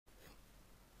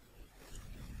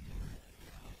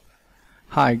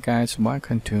Hi guys,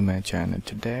 welcome to my channel.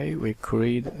 Today we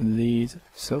create this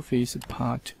surface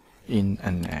part in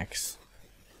NX.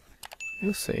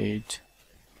 You see it.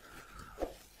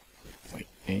 We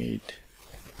need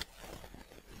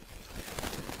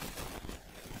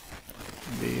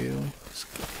view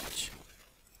sketch.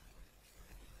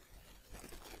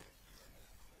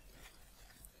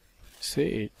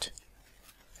 See it.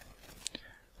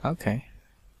 Okay.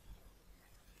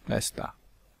 Let's start.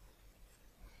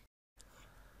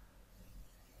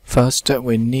 First,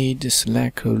 we need to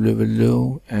select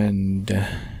review and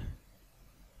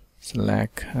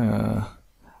select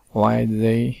why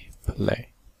they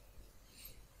play.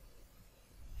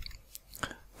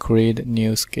 Create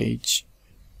new sketch.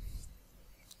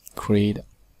 Create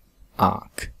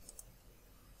arc.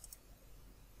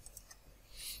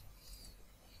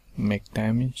 Make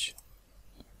damage.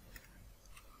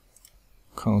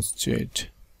 Constraint.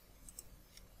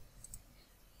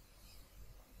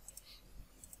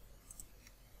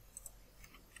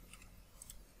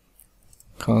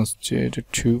 Constraint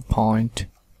 2-point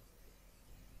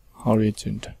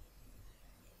horizontal.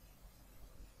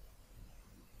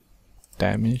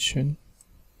 Dimension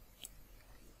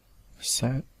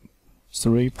set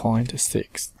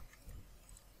 3.6.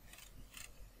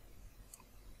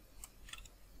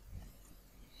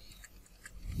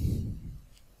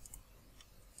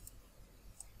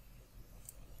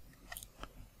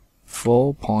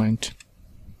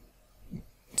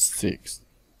 .6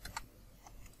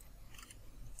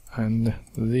 and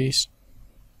these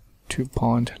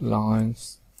 2-point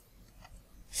lines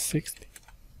 60.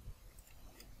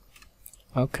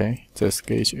 Okay, the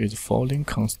sketch is falling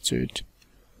constraint.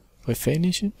 We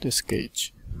finish the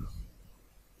sketch.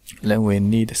 Then we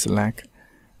need to select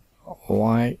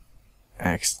Y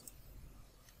X.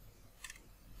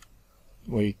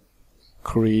 We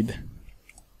create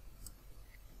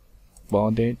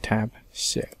body tab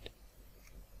shared.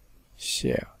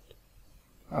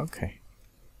 Okay.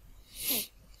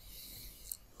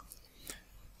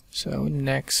 So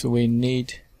next we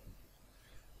need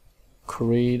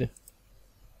create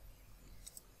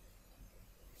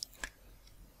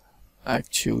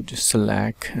actually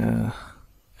select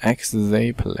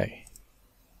XZ play.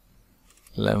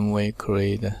 Then we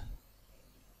create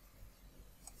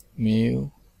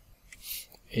new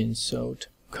insert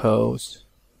close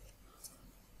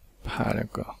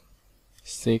paragraph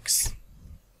 6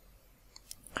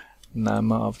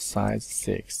 number of size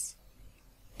 6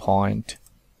 point.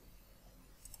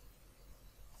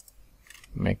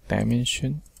 Make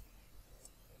dimension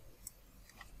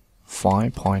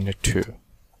 5.2.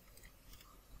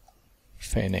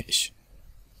 Finish.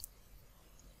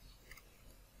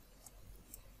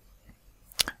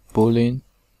 Boolean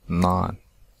none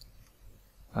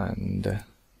and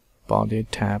body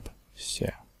tab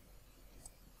share.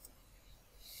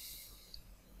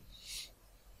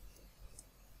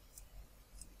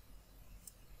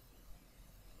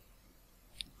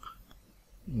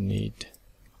 Need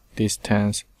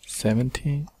distance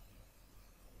 17.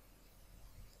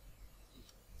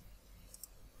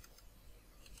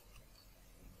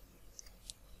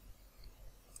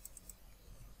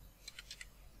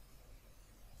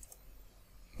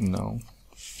 No,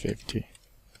 50.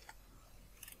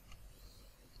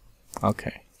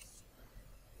 Okay.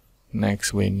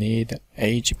 Next we need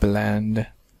edge blend.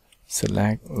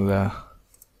 Select the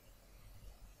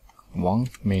 1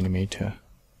 millimeter.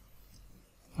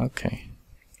 Okay.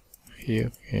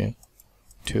 Here,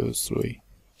 2, 3.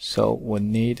 So we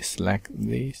need to select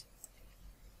these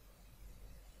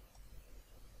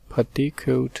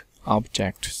particular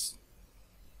objects.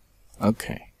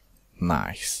 Okay,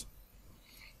 nice.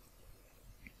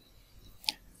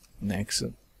 Next,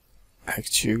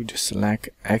 extrude select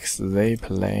XZ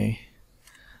plane.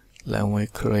 Then we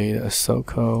create a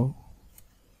circle.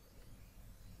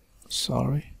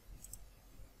 Circle.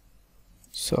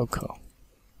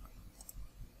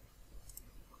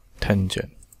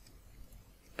 Tangent.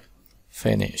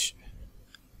 Finish.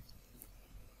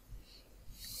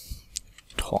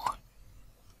 Twine.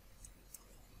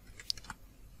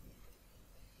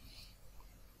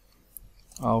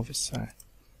 Offset.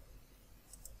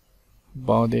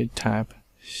 Body type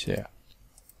share.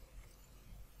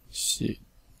 Sheet.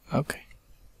 Okay.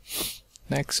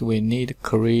 Next we need to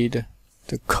create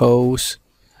the codes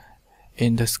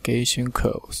integration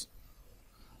codes.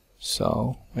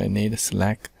 So we need to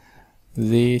select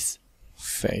this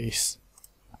face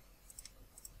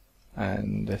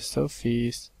and the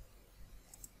surface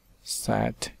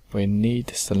set. We need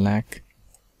to select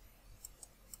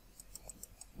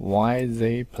why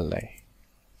they play.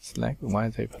 Select why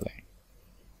they play.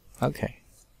 Okay.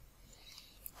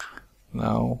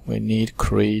 Now we need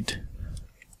create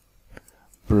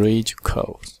bridge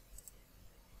codes.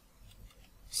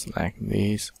 Select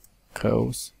these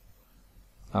codes.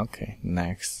 Okay,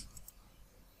 next.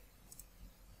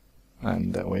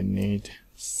 And we need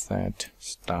set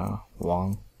star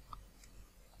 1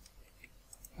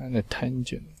 and a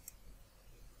tangent.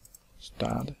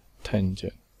 Start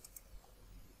tangent.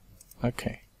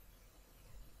 Okay.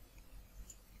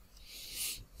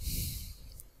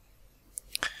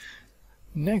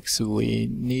 Next, we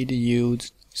need to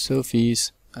use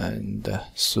surface and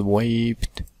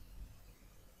swept.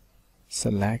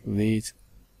 Select these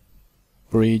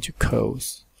bridge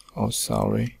codes. Oh,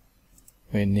 sorry.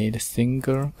 We need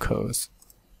single codes.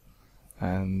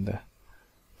 And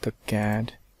the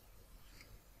CAD.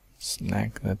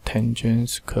 Select the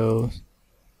tangents code.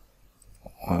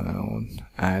 And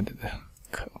add the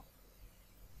code.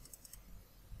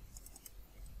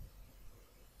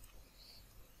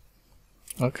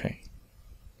 Okay,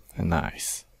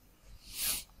 nice.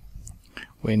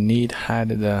 We need add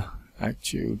the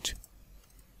execute.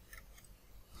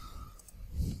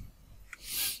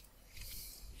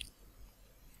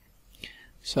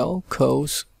 So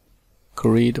codes,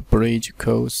 create bridge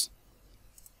codes.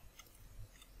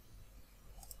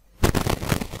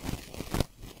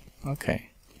 Okay.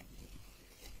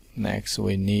 Next,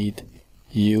 we need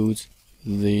use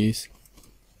these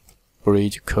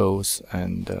bridge codes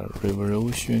and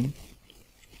revolution.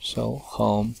 So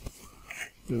home,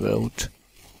 revolt,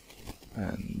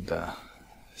 and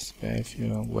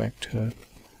special vector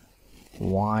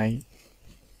y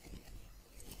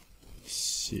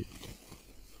c.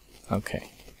 Okay.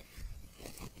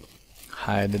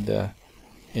 Hide the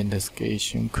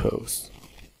integration codes.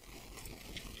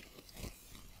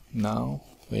 Now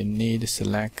we need to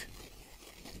select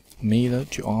mirror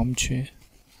geometry.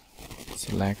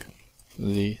 Select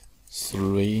the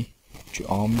 3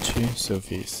 geometry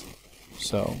surface.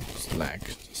 So select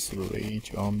 3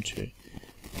 geometry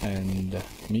and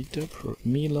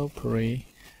mirror plane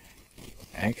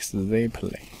XZ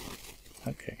plane.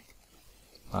 Okay,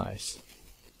 nice.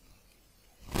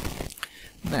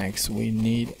 Next, we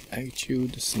need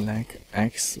extrude select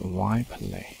XY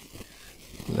plane.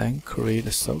 Then create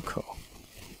a circle.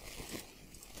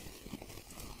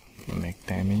 Make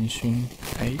dimension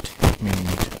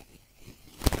 8mm.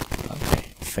 Okay,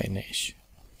 finish.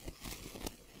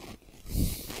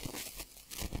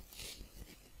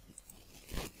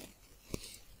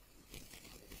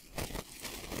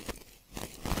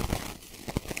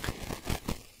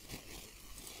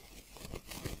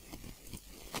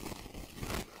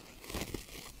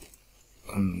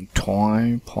 Um,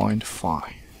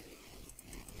 20.5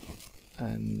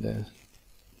 and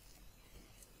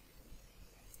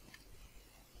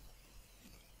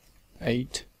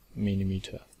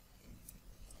 8mm.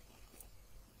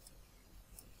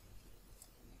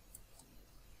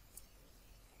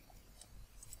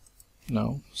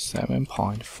 No,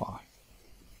 7.5.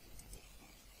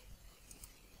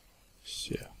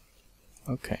 Sure.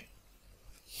 Okay.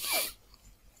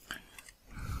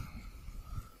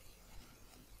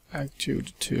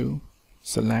 Extrude to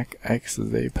select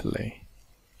XZ plane.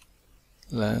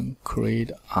 Then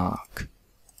create arc.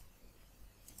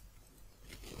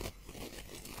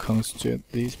 Constrain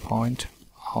this point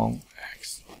on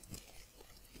X.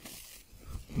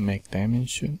 Make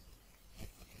dimension.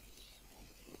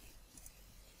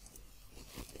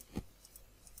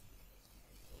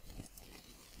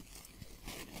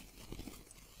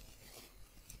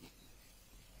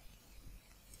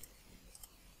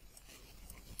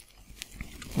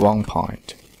 One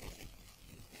point.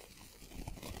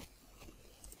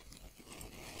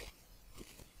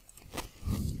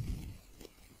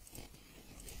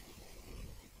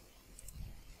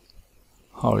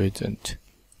 Horizon.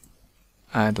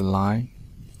 Add line.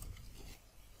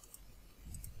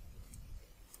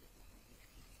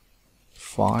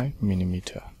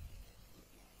 $5mm.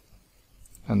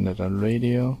 And the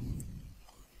radial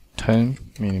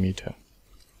 10mm.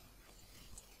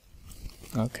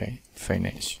 Okay,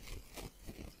 finish.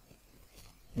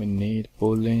 We need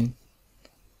Boolean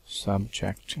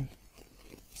subject.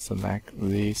 Select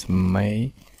this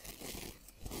main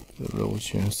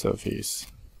erosion surface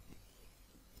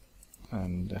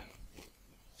and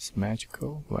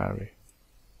symmetrical vary.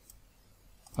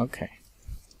 Okay.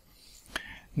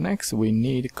 Next, we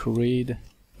need to create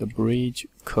the bridge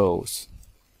codes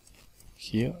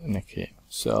here and here.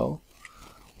 So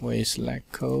we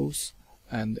select codes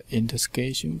and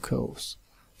integration codes.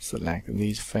 Select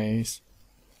this face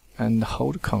and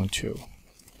hold Ctrl.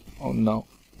 Oh no,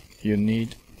 you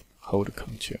need hold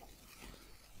Ctrl.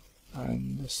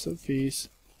 And the surface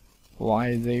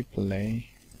YZ plane.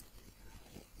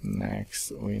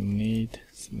 Next we need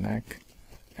select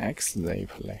XZ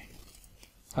plane.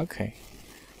 Okay,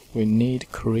 we need to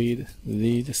create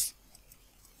these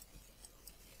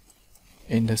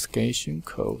intersection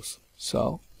codes.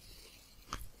 So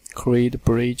create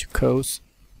bridge codes.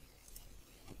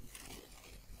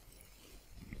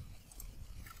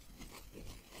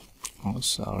 Oh,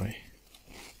 sorry.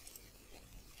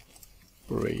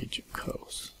 Bridge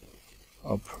codes.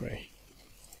 Operate.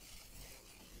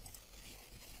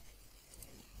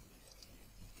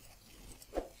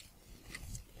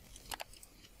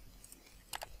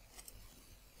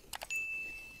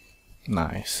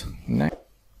 Nice.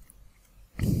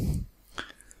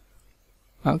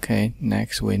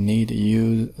 Next we need to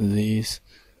use these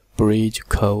bridge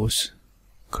codes,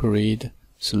 create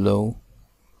slow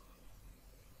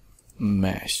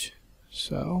mesh.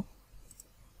 So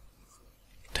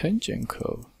tangent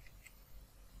code.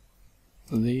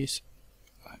 These,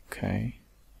 okay,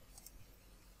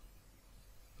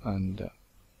 and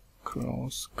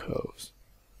cross codes.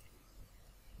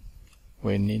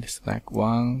 We need to select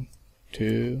 1,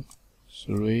 2,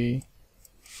 3,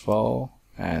 4,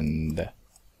 and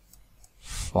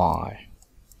 5.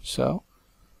 So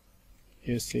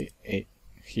you see it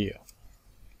here.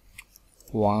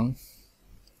 1,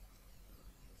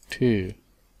 2,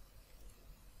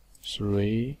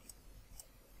 3,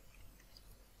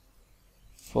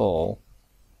 4,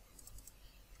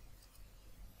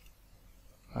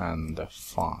 and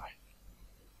 5.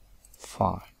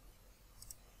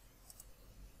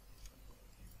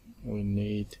 We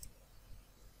need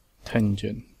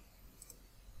tangent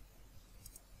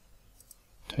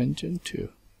 2.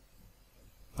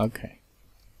 Okay,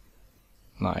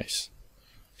 nice.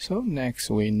 So next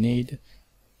we need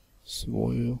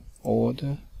swirl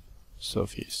order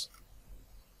surface.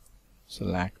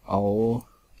 Select all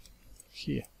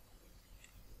here.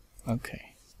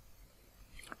 Okay,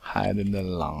 hide the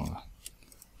line,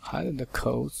 hide the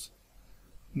codes.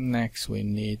 Next we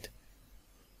need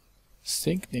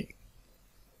signet.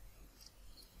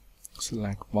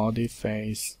 Select body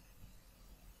face.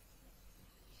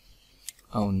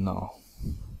 Oh no,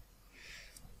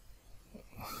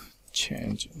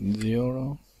 change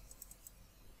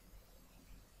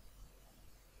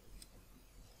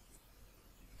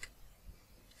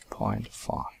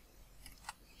 0.5.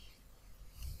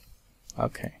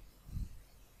 Okay.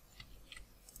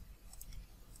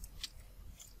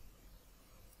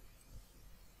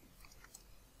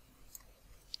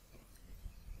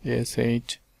 Yes,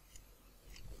 8.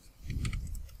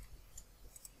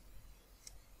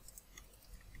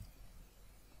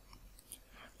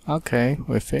 Okay,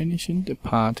 we're finishing the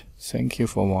part. Thank you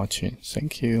for watching.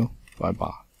 Thank you. Bye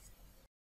bye.